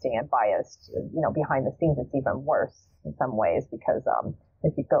casting and biased, behind the scenes. It's even worse in some ways because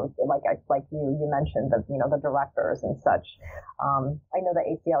if you go like you mentioned the directors and such. I know that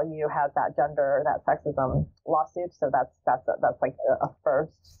ACLU has that sexism lawsuit, so that's like a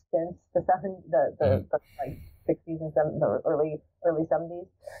first since the 60s and the early 70s.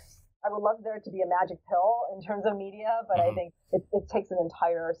 I would love there to be a magic pill in terms of media, but I think it takes an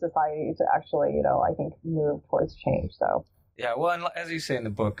entire society to actually, I think, move towards change. So yeah, well, and as you say in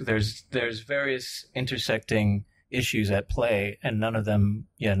the book, there's various intersecting issues at play, and none of them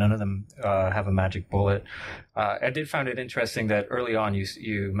have a magic bullet. I did find it interesting that early on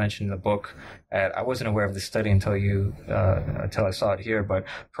you mentioned in the book, I wasn't aware of the study until I saw it here, but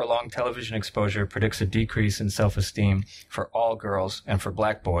prolonged television exposure predicts a decrease in self-esteem for all girls and for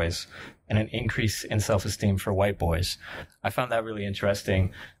black boys, and an increase in self-esteem for white boys. I found that really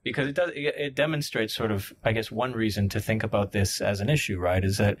interesting because it demonstrates sort of, I guess, one reason to think about this as an issue, right?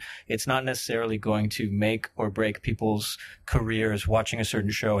 Is that it's not necessarily going to make or break people's careers watching a certain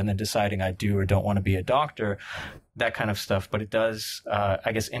show and then deciding I do or don't want to be a doctor, that kind of stuff. But it does,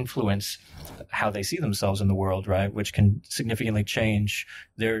 I guess, influence how they see themselves in the world, right? Which can significantly change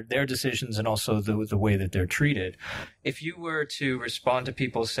their decisions and also the way that they're treated. If you were to respond to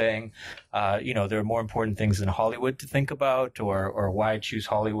people saying, there are more important things than Hollywood to think about, or why choose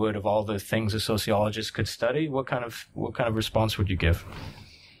Hollywood of all the things a sociologist could study, what kind of response would you give?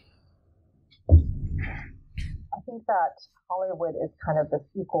 I think that Hollywood is kind of this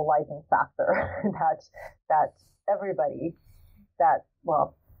equalizing factor that everybody,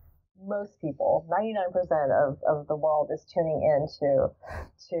 most people, 99% of the world is tuning into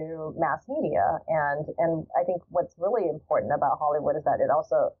mass media. And I think what's really important about Hollywood is that it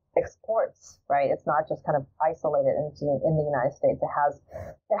also exports, right? It's not just kind of isolated in the United States. It has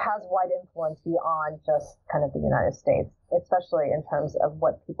wide influence beyond just kind of the United States, especially in terms of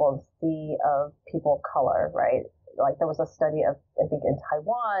what people see of people of color, right? like there was a study of, I think in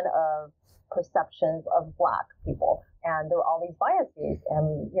Taiwan, of perceptions of Black people. And there were all these biases.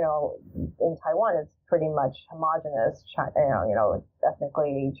 And, in Taiwan, it's pretty much homogenous,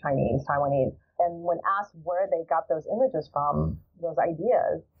 ethnically Chinese, Taiwanese. And when asked where they got those images from, those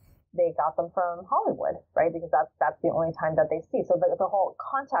ideas, they got them from Hollywood, right? Because that's the only time that they see. So the whole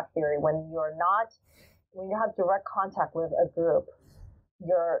contact theory, when you have direct contact with a group,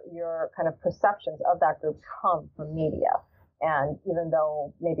 your kind of perceptions of that group come from media. And even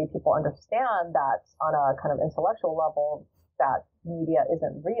though maybe people understand that on a kind of intellectual level that media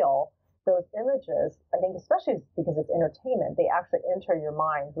isn't real, those images, I think, especially because it's entertainment, they actually enter your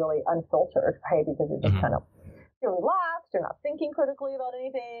mind really unfiltered, right? Because you're just you're relaxed, you're not thinking critically about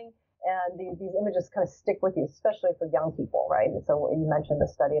anything. And these images kind of stick with you, especially for young people, right? So you mentioned the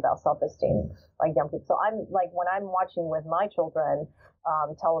study about self-esteem, like young people. So I'm like, when I'm watching with my children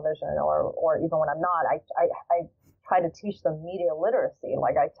television, or even when I'm not, I try to teach them media literacy.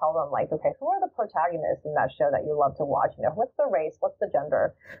 Like I tell them, like, okay, who are the protagonists in that show that you love to watch? What's the race? What's the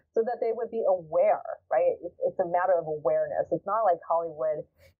gender? So that they would be aware, right? It's a matter of awareness. It's not like Hollywood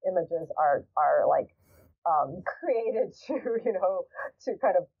images are like created to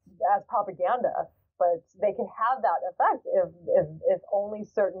kind of as propaganda, but they can have that effect if only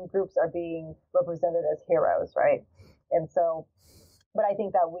certain groups are being represented as heroes, right? And so, but I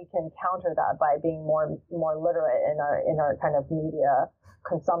think that we can counter that by being more literate in our kind of media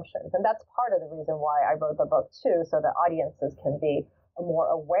consumptions, and that's part of the reason why I wrote the book too, so that audiences can be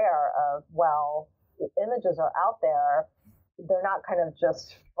more aware of, well, if images are out there, they're not kind of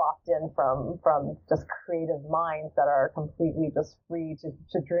just dropped in from just creative minds that are completely just free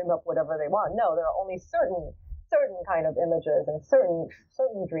to dream up whatever they want. No, there are only certain kind of images and certain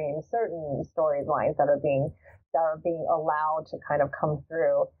dreams, certain storylines that are being allowed to kind of come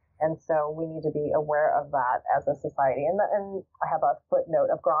through. And so we need to be aware of that as a society. And I have a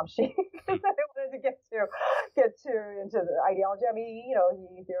footnote of Gramsci because I wanted to get into the ideology. I mean,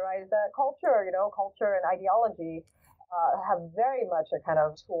 he theorized that culture and ideology have very much a kind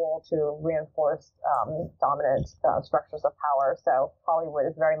of tool to reinforce dominant structures of power. So Hollywood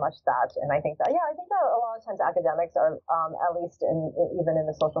is very much that. And I think that a lot of times academics are, at least even in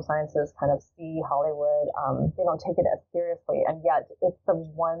the social sciences, kind of see Hollywood. They don't take it as seriously. And yet it's the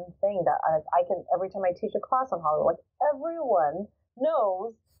one thing that I can, every time I teach a class on Hollywood, like everyone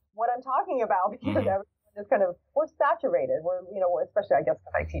knows what I'm talking about because everyone is kind of, we're saturated. We're especially, I guess,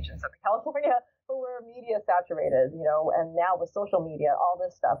 because I teach in Southern California, but we're media saturated, and now with social media, all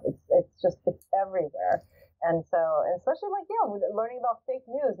this stuff, it's everywhere. And so, and especially learning about fake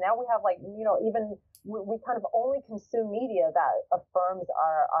news. Now we have even we kind of only consume media that affirms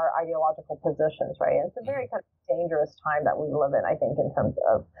our ideological positions, right? And it's a very kind of dangerous time that we live in, I think, in terms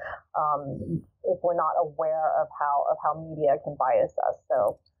of if we're not aware of how media can bias us.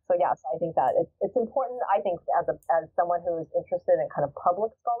 So yes, I think that it's important. I think as someone who is interested in kind of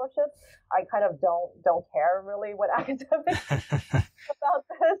public scholarship, I kind of don't care really what academics about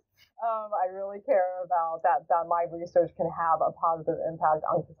this. I really care about that my research can have a positive impact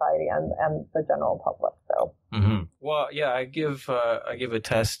on society and the general public. So. Mm-hmm. Well, yeah, I give a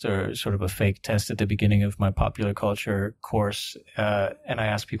test, or sort of a fake test, at the beginning of my popular culture course, and I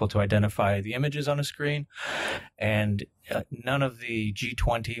ask people to identify the images on a screen, and none of the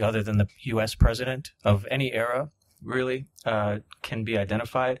G20, other than the U.S. president of any era, really can be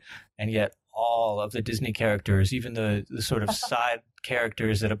identified, and yet all of the Disney characters, even the sort of side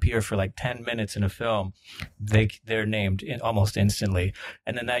characters that appear for like 10 minutes in a film, they're named almost instantly.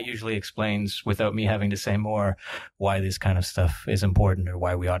 And then that usually explains, without me having to say more, why this kind of stuff is important or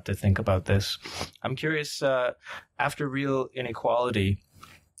why we ought to think about this. I'm curious, after Reel Inequality,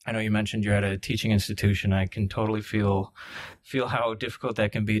 I know you mentioned you're at a teaching institution. I can totally feel how difficult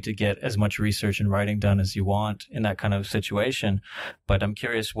that can be to get as much research and writing done as you want in that kind of situation. But I'm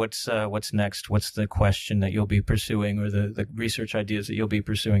curious, what's next? What's the question that you'll be pursuing, or the research ideas that you'll be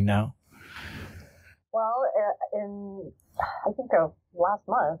pursuing now? Well, I think last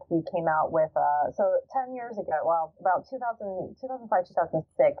month we came out with, 10 years ago, well, about 2005,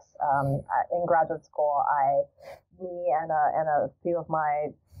 2006, in graduate school, me and a few of my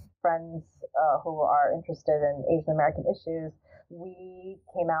friends who are interested in Asian American issues, we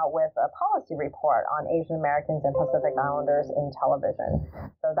came out with a policy report on Asian Americans and Pacific Islanders in television.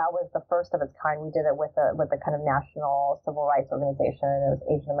 So that was the first of its kind. We did it with the kind of national civil rights organization. It was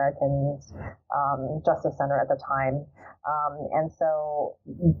Asian Americans Justice Center at the time. And so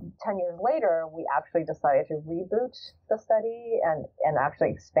 10 years later, we actually decided to reboot the study and actually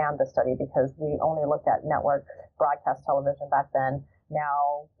expand the study, because we only looked at network broadcast television back then.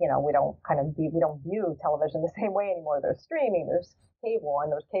 now, we don't view television the same way anymore. There's streaming, there's cable,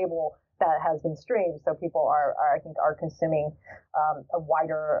 and there's cable that has been streamed. So people I think are consuming a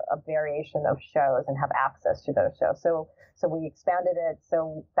wider variation of shows and have access to those shows. So we expanded it.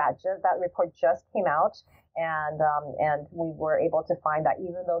 So that report just came out, and we were able to find that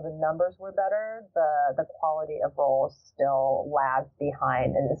even though the numbers were better, the quality of roles still lagged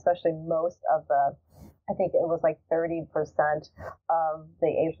behind, and especially most of I think it was like 30% of the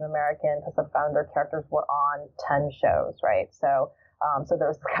Asian American Pacific Islander characters were on 10 shows, right? So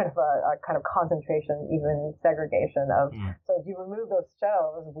there's kind of a kind of concentration, even segregation of. So if you remove those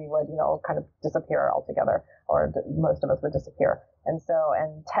shows, we would, kind of disappear altogether, or most of us would disappear. And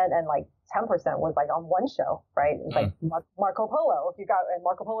 10% was like on one show, right? It's like Marco Polo. And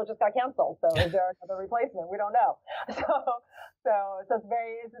Marco Polo just got canceled. So is there another replacement? We don't know. So it's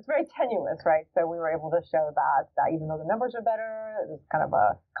very tenuous, right? So we were able to show that even though the numbers are better, there's kind of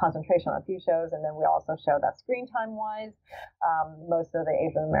a concentration on a few shows, and then we also show that screen time wise, most of the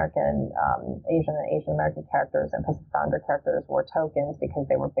Asian and Asian American characters and Pacific Islander characters were tokens because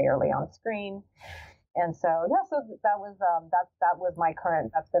they were barely on screen. And so that was that's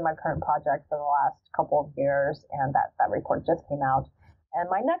been my current project for the last couple of years, and that report just came out. And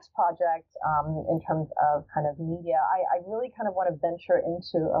my next project, in terms of kind of media, I really kind of want to venture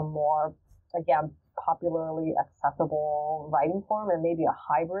into a more, again, popularly accessible writing form, and maybe a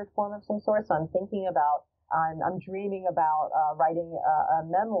hybrid form of some sort. So I'm dreaming about writing a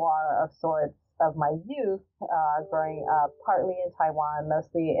memoir of sorts of my youth, growing up partly in Taiwan,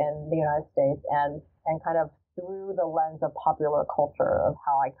 mostly in the United States, and kind of through the lens of popular culture of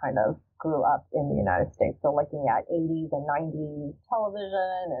how I kind of grew up in the United States. So looking at 80s and 90s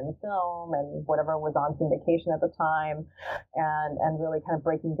television and film and whatever was on syndication at the time, and really kind of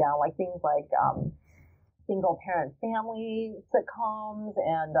breaking down like things like single parent family sitcoms,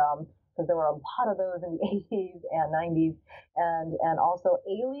 and because there were a lot of those in the 80s and 90s, and also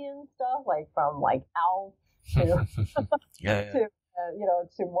alien stuff, like from like Alf to yeah.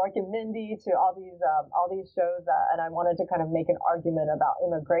 to Mork and Mindy, to all these shows, and I wanted to kind of make an argument about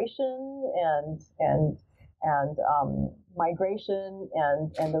immigration and migration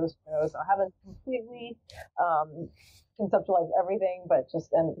and those shows. I haven't completely conceptualized everything, but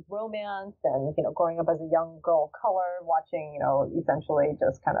just romance and growing up as a young girl of color, watching essentially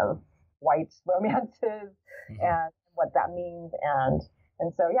just kind of white romances and what that means, and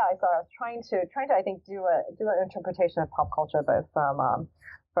so I was trying to I think do an interpretation of pop culture, but from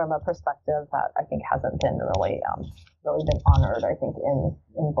a perspective that I think hasn't been really been honored, I think, in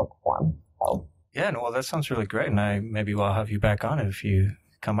book form. So yeah, well, that sounds really great, and maybe we'll have you back on it if you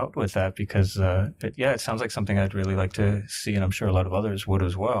come up with that, because it sounds like something I'd really like to see, and I'm sure a lot of others would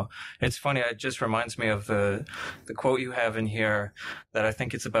as well. It's funny, it just reminds me of the quote you have in here that I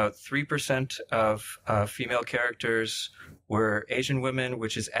think it's about 3% of female characters were Asian women,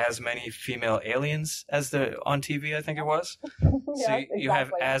 which is as many female aliens as on TV, I think it was. Yes, so you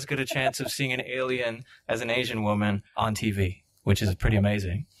have as good a chance of seeing an alien as an Asian woman on TV, which is pretty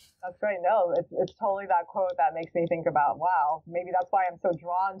amazing. That's right. No, it's totally that quote that makes me think about, wow, maybe that's why I'm so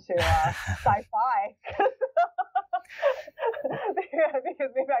drawn to sci-fi.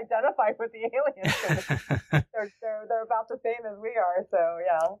 Because maybe I identify with the aliens. They're about the same as we are. So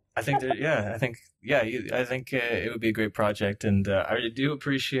yeah. I think it would be a great project, and I do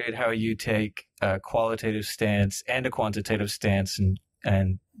appreciate how you take a qualitative stance and a quantitative stance,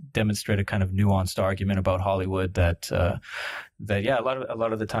 and demonstrate a kind of nuanced argument about Hollywood that a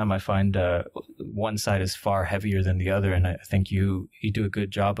lot of the time I find one side is far heavier than the other, and I think you do a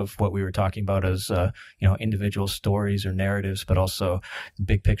good job of what we were talking about as individual stories or narratives, but also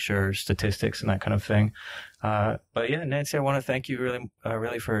big picture statistics and that kind of thing. But yeah, Nancy, I want to thank you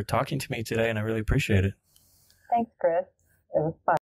really for talking to me today, and I really appreciate it. Thanks, Chris. It was fun.